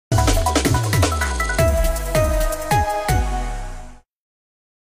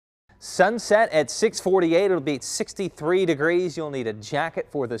Sunset at 6:48. It'll be 63 degrees. You'll need a jacket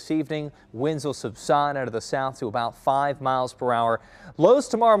for this evening. Winds will subside out of the south to about 5 miles per hour. Lows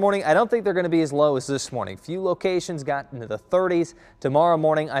tomorrow morning, I don't think they're going to be as low as this morning. Few locations got into the 30s. Tomorrow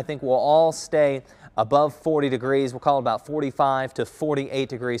morning, I think we'll all stay above 40 degrees. We'll call it about 45 to 48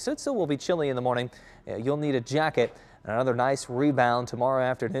 degrees. So it still will be chilly in the morning. You'll need a jacket. Another nice rebound tomorrow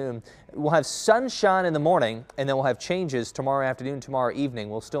afternoon. We'll have sunshine in the morning, and then we'll have changes tomorrow afternoon, tomorrow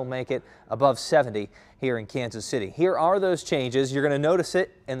evening. We'll still make it above 70 here in Kansas City. Here are those changes. You're going to notice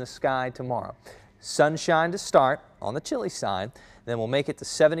it in the sky tomorrow. Sunshine to start on the chilly side. Then we'll make it to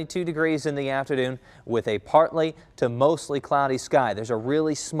 72 degrees in the afternoon with a partly to mostly cloudy sky. There's a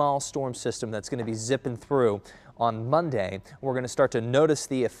really small storm system that's going to be zipping through on Monday. We're going to start to notice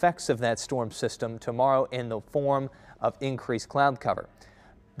the effects of that storm system tomorrow in the form of increased cloud cover.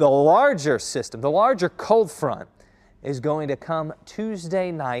 The larger system, the larger cold front, is going to come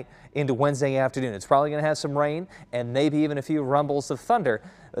Tuesday night into Wednesday afternoon. It's probably going to have some rain and maybe even a few rumbles of thunder,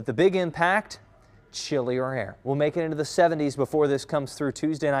 but the big impact, chillier air. We'll make it into the 70s before this comes through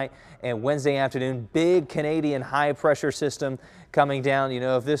Tuesday night and Wednesday afternoon. Big Canadian high pressure system coming down. You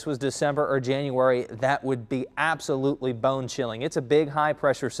know, if this was December or January, that would be absolutely bone chilling. It's a big high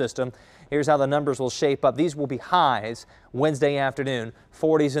pressure system. Here's how the numbers will shape up. These will be highs Wednesday afternoon,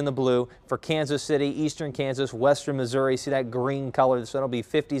 40s in the blue for Kansas City, eastern Kansas, western Missouri. See that green color? So it'll be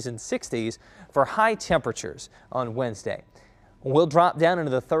 50s and 60s for high temperatures on Wednesday. We'll drop down into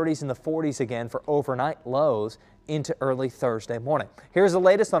the 30s and the 40s again for overnight lows into early Thursday morning. Here's the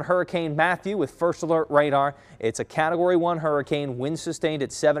latest on Hurricane Matthew with First Alert radar. It's a Category 1 hurricane, wind sustained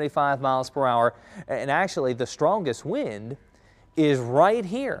at 75 miles per hour. And actually, the strongest wind is right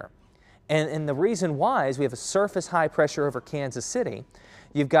here. And the reason why is we have a surface high pressure over Kansas City.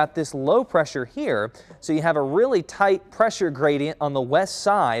 You've got this low pressure here, so you have a really tight pressure gradient on the west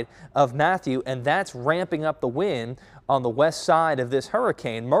side of Matthew, and that's ramping up the wind on the west side of this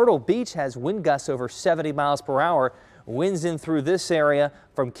hurricane. Myrtle Beach has wind gusts over 70 miles per hour. Winds in through this area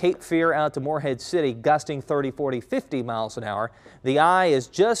from Cape Fear out to Morehead City, gusting 30, 40, 50 miles an hour. The eye is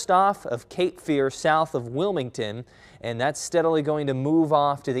just off of Cape Fear, south of Wilmington, and that's steadily going to move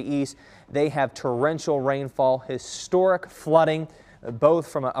off to the east. They have torrential rainfall, historic flooding, both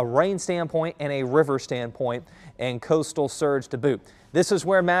from a rain standpoint and a river standpoint, and coastal surge to boot. This is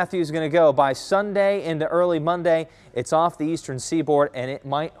where Matthew is going to go. By Sunday into early Monday, it's off the eastern seaboard, and it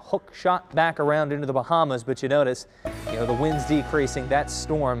might hook shot back around into the Bahamas, but you notice, the wind's decreasing, that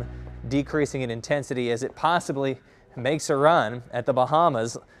storm decreasing in intensity as it possibly makes a run at the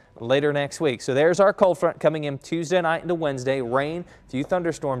Bahamas later next week. So there's our cold front coming in Tuesday night into Wednesday. Rain, few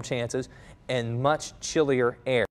thunderstorm chances, and much chillier air.